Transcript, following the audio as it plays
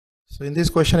So in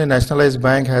this question, a nationalized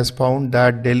bank has found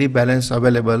that daily balance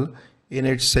available in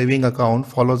its saving account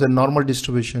follows a normal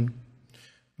distribution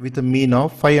with a mean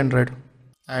of 500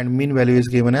 and mean value is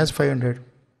given as 500.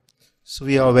 So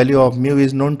we have value of mu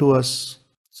is known to us.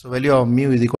 So value of mu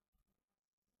is equal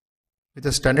with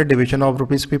a standard deviation of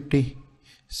rupees 50.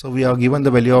 So we are given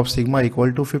the value of sigma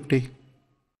equal to 50.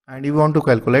 And we want to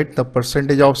calculate the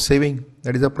percentage of saving,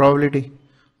 that is the probability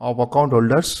of account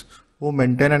holders who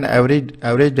maintain an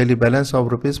average daily balance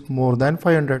of rupees more than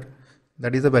 500.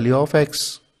 That is the value of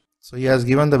x. So he has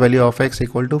given the value of x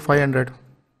equal to 500.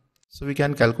 So we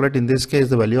can calculate in this case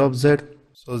the value of z.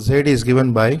 So z is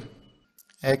given by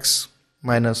x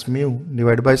minus mu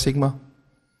divided by sigma.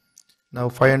 Now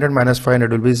 500 minus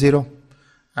 500 will be 0.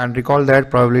 And recall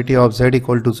that probability of z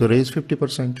equal to 0 is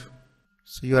 50%.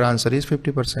 So your answer is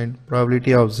 50%.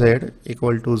 Probability of z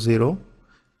equal to 0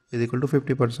 is equal to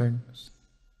 50%.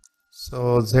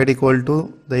 So z equal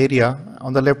to the area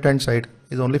on the left hand side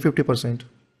is only 50%.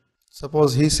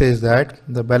 Suppose he says that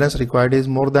the balance required is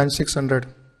more than 600.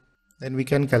 Then we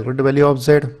can calculate the value of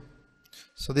z.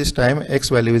 So this time x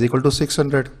value is equal to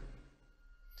 600.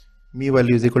 Mu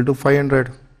value is equal to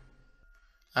 500.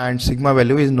 And sigma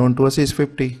value is known to us is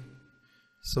 50.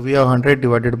 So we have 100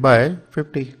 divided by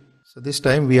 50. So this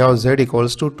time we have z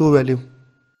equals to 2 value.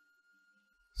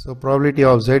 So probability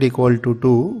of z equal to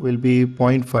 2 will be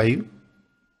 0.5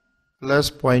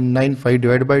 plus 0.95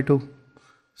 divided by 2.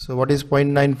 So what is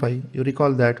 0.95? You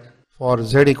recall that for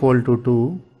z equal to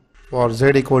 2,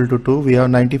 we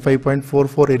have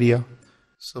 95.44 area.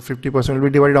 So 50% will be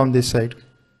divided on this side,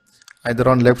 either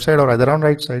on left side or either on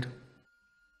right side.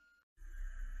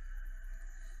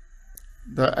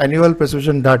 The annual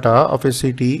precipitation data of a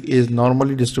city is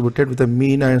normally distributed with a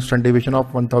mean and standard deviation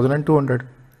of 1200.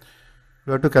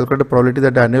 We have to calculate the probability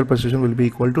that the annual precipitation will be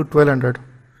equal to 1200.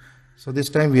 So this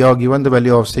time we are given the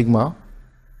value of sigma,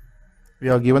 we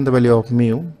are given the value of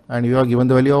mu, and we are given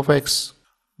the value of x.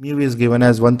 Mu is given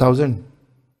as 1000.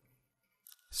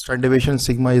 Standard deviation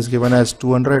sigma is given as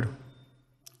 200.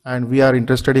 And we are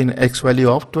interested in x value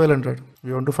of 1200.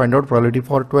 We want to find out probability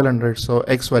for 1200. So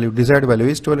x value, desired value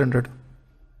is 1200.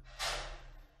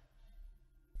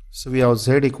 So we have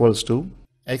z equals to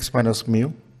x minus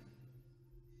mu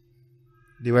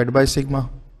divided by sigma.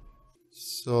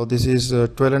 So this is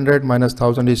 1200 minus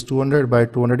 1000 is 200, by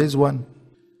 200 is 1.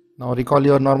 Now recall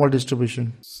your normal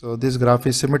distribution. So this graph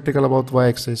is symmetrical about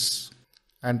y-axis.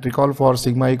 And recall for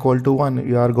sigma equal to 1,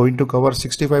 you are going to cover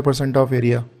 65% of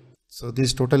area. So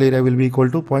this total area will be equal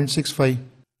to 0.65.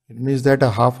 It means that a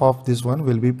half of this one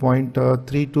will be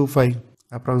 0.325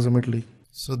 approximately.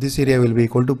 So this area will be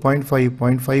equal to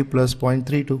 0.5 plus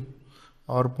 0.32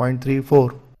 or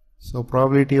 0.34. So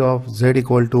probability of z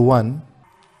equal to 1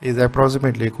 is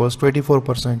approximately equals to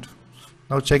 84%.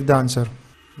 Now check the answer.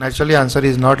 Naturally answer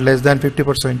is not less than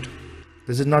 50%.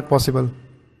 This is not possible.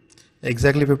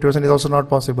 Exactly 50% is also not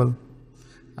possible.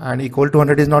 And equal to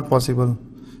 100 is not possible.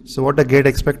 So what the gate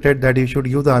expected that you should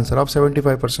give the answer of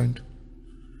 75%.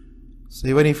 So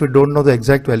even if you don't know the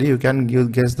exact value, you can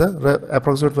guess the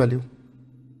approximate value.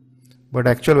 But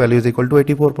actual value is equal to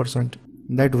 84%.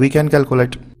 That we can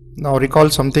calculate. Now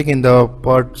recall something in the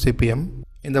PERT CPM.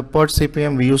 In the PERT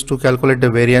CPM, we used to calculate the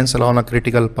variance along a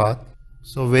critical path.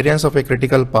 So variance of a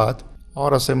critical path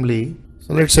or assembly.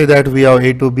 So let's say that we have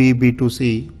A to B, B to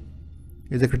C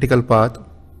is a critical path.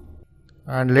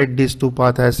 And let these two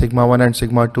paths as sigma 1 and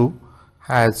sigma 2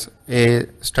 has a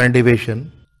standard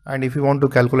deviation. And if you want to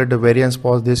calculate the variance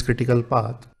for this critical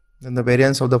path, then the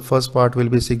variance of the first part will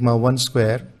be sigma 1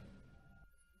 square.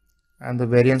 And the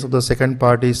variance of the second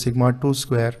part is sigma 2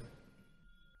 square.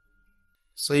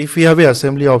 So if we have an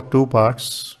assembly of two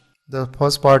parts, the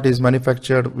first part is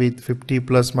manufactured with 50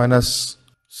 plus minus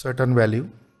certain value,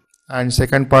 and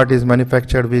second part is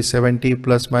manufactured with 70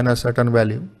 plus minus certain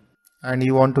value, and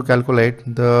you want to calculate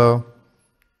the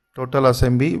total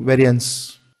assembly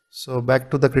variance. So back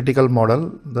to the critical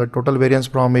model, the total variance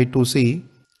from A to C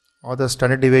or the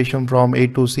standard deviation from A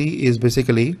to C is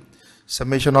basically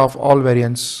summation of all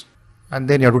variance. And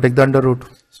then you have to take the under root.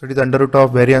 So it is under root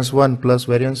of variance 1 plus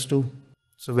variance 2.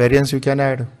 So variance you can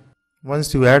add.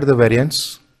 Once you add the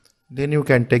variance, then you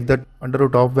can take the under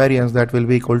root of variance, that will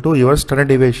be equal to your standard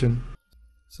deviation.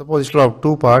 Suppose instead of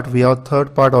two part, we have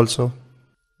third part also.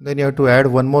 Then you have to add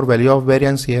one more value of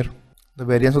variance here. The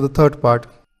variance of the third part.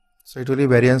 So it will be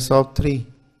variance of 3.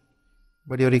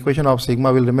 But your equation of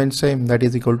sigma will remain same, that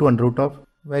is equal to under root of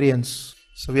variance.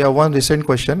 So we have one recent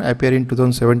question appear in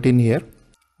 2017 here.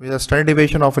 With a standard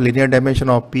deviation of a linear dimension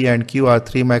of P and Q are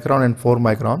 3 micron and 4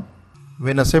 micron.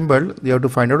 When assembled, you have to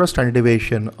find out a standard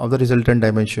deviation of the resultant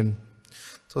dimension.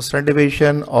 So standard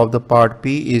deviation of the part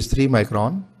P is 3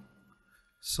 micron.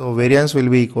 So variance will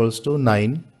be equals to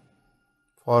 9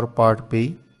 for part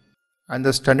P, and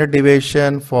the standard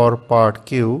deviation for part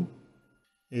Q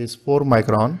is 4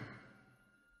 micron.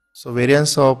 So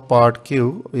variance of part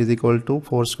Q is equal to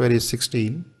 4 square is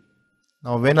 16.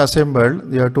 Now when assembled,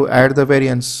 we have to add the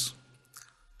variance.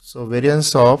 So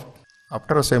variance of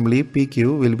after assembly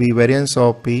PQ will be variance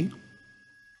of P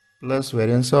plus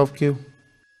variance of Q,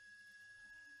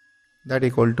 that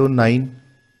equal to 9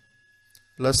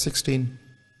 plus 16,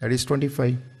 that is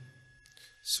 25.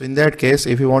 So in that case,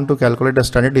 if you want to calculate the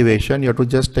standard deviation, you have to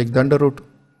just take the under root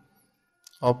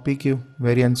of PQ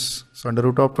variance, so under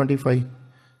root of 25.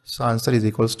 So answer is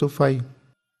equals to 5.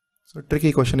 So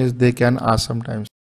tricky question is they can ask sometimes.